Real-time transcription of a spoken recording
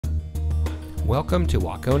Welcome to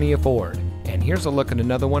Waconia Ford, and here's a look at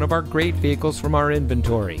another one of our great vehicles from our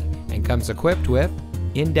inventory, and comes equipped with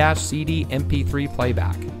in-CD MP3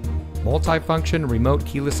 playback, multifunction remote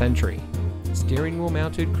keyless entry, steering wheel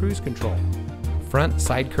mounted cruise control, front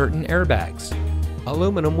side curtain airbags,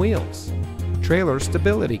 aluminum wheels, trailer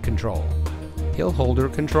stability control, hill holder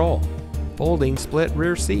control, folding split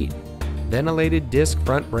rear seat, ventilated disc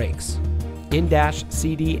front brakes,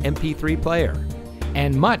 in-CD MP3 player,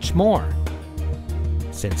 and much more.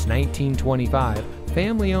 Since 1925,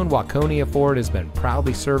 family-owned Waconia Ford has been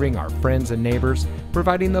proudly serving our friends and neighbors,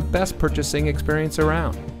 providing the best purchasing experience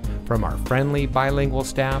around. From our friendly bilingual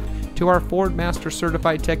staff to our Ford Master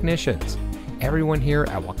Certified technicians, everyone here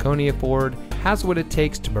at Waconia Ford has what it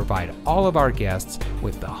takes to provide all of our guests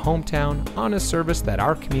with the hometown, honest service that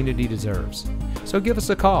our community deserves. So give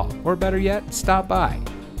us a call, or better yet, stop by.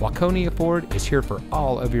 Waconia Ford is here for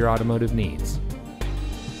all of your automotive needs.